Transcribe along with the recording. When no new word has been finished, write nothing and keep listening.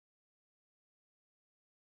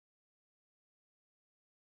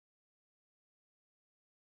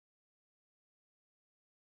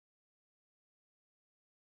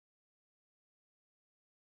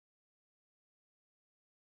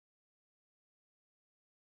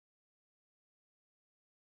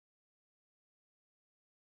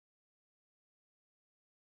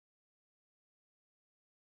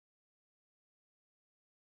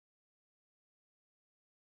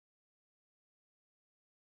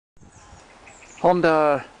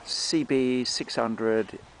Honda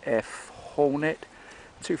CB600F Hornet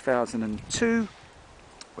 2002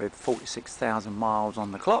 with 46,000 miles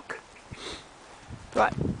on the clock.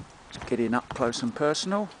 Right, getting up close and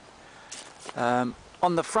personal. On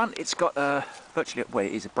the front it's got a virtually, well,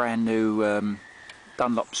 it is a brand new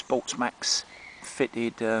Dunlop Sports Max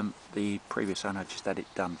fitted. The previous owner just had it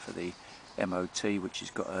done for the MOT, which has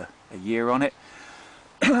got a year on it.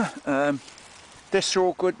 This are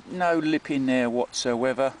all good, no lip in there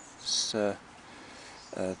whatsoever. It's an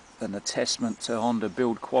attestment to Honda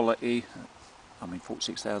build quality. I mean,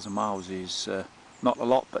 46,000 miles is not a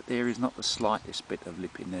lot, but there is not the slightest bit of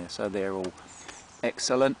lip in there, so they're all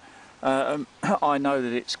excellent. I know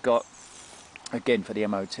that it's got, again for the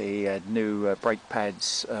MOT, new brake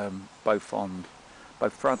pads, both on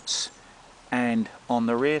both fronts and on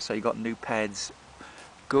the rear, so you've got new pads,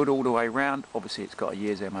 good all the way around. Obviously it's got a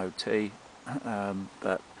year's MOT,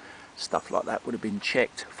 but stuff like that would have been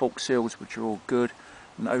checked. Fork seals, which are all good,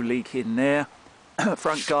 no leak in there.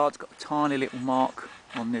 Front guard's got a tiny little mark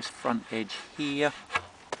on this front edge here.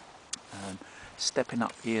 Stepping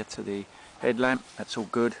up here to the headlamp, that's all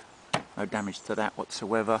good, no damage to that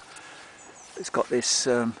whatsoever. It's got this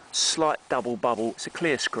slight double bubble. It's a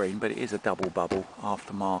clear screen, but it is a double bubble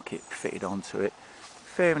aftermarket fitted onto it.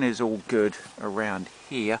 Fairing is all good around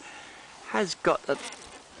here. Has got a,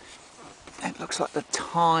 it looks like the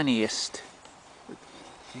tiniest,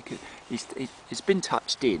 it's been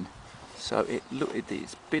touched in, so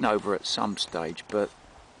it's been over at some stage, but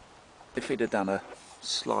if it had done a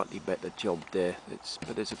slightly better job there,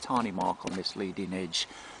 but there's a tiny mark on this leading edge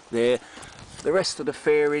there. The rest of the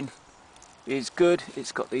fairing is good.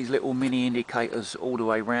 It's got these little mini indicators all the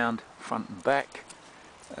way around, front and back.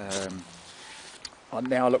 I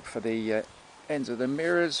now look for the ends of the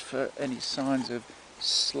mirrors for any signs of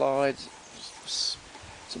slides.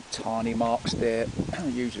 Some tiny marks there,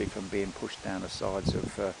 usually from being pushed down the sides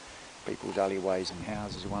of people's alleyways and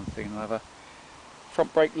houses, one thing or another.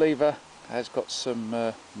 Front brake lever has got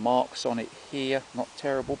some marks on it here, not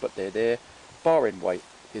terrible, but they're there. Bearing weight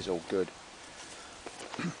is all good.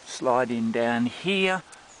 Sliding down here,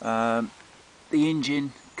 the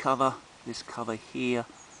engine cover, this cover here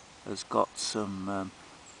has got some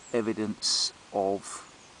evidence of,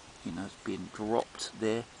 it's being dropped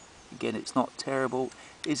there. Again, it's not terrible,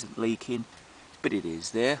 isn't leaking, but it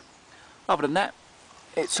is there. Other than that,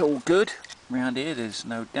 it's all good around here. There's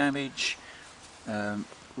no damage.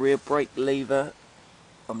 Rear brake lever,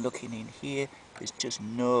 I'm looking in here, it's just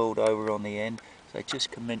knurled over on the end, so just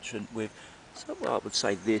commensurate with, so I would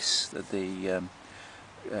say this, the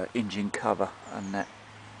engine cover and that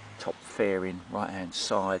top fairing right hand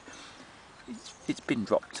side. It's been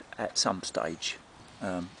dropped at some stage,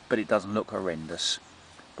 but it doesn't look horrendous.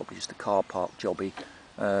 Probably just a car park jobby.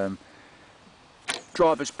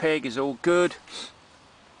 Driver's peg is all good.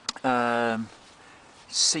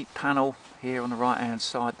 Seat panel here on the right hand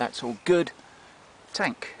side, that's all good.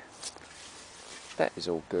 Tank, that is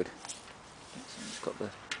all good. It's got the,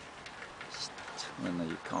 well, no,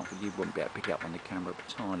 you wouldn't be able to pick it up on the camera, but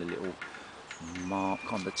tiny little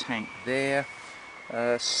mark on the tank there.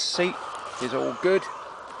 Seat is all good.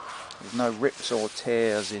 There's no rips or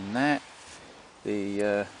tears in that.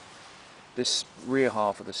 This rear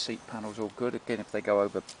half of the seat panel is all good. Again, if they go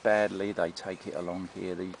over badly, they take it along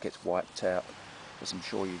here. It gets wiped out, as I'm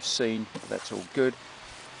sure you've seen. But that's all good.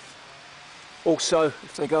 Also,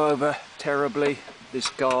 if they go over terribly, this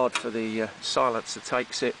guard for the silencer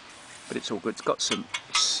takes it. But it's all good. It's got some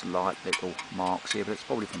slight little marks here, but it's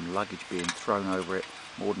probably from luggage being thrown over it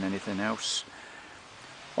more than anything else.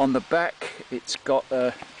 On the back, it's got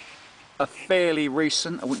a fairly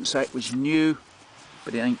recent, I wouldn't say it was new,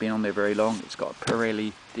 but it ain't been on there very long. It's got a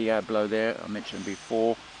Pirelli Diablo there, I mentioned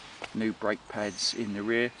before. New brake pads in the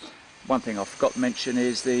rear. One thing I forgot to mention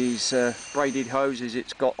is these braided hoses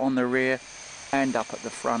it's got on the rear and up at the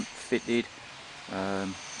front fitted.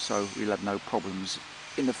 So we'll have no problems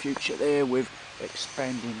in the future there with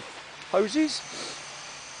expanding hoses.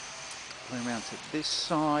 Going around to this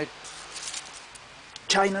side.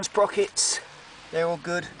 Chain and sprockets, they're all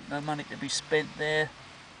good, no money to be spent there,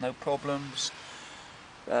 no problems.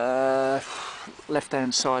 Left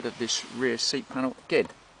hand side of this rear seat panel, again,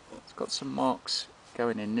 it's got some marks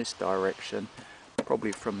going in this direction,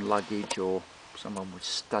 probably from luggage or someone with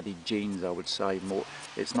studded jeans, I would say. More,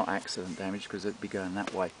 it's not accident damage because it'd be going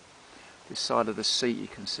that way. This side of the seat you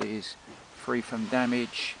can see is free from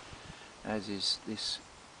damage, as is this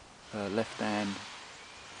left hand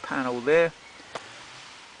panel there.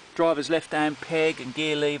 Driver's left hand peg and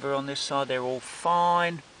gear lever on this side, they're all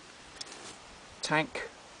fine. Tank,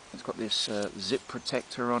 it's got this zip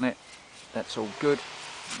protector on it. that's all good,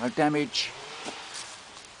 no damage.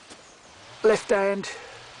 Left hand,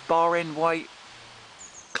 bar end weight,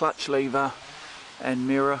 clutch lever and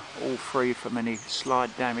mirror, all free from any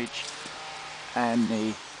slide damage. And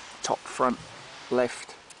the top front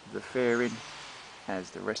left, the fairing,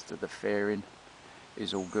 as the rest of the fairing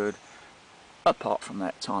is all good, apart from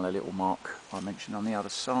that tiny little mark I mentioned on the other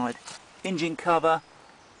side. Engine cover,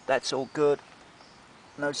 that's all good,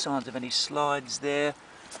 no signs of any slides there.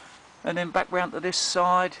 And then back round to this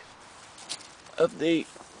side of the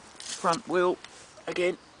front wheel,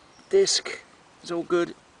 again, disc is all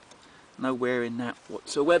good, no wear in that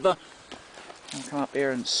whatsoever. I'll come up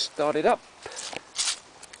here and start it up.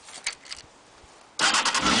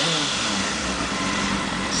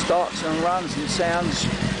 Starts and runs and sounds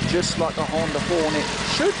just like a Honda Hornet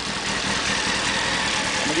should.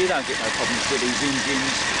 I mean, you don't get no problems with these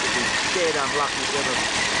engines. You'd be dead unlucky to ever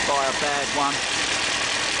buy a bad one.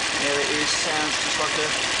 There it is, sounds just like a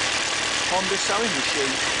Honda sewing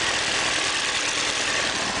machine.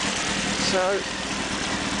 So,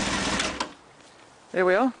 there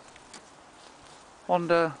we are.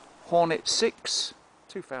 Honda Hornet 6,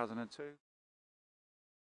 2002.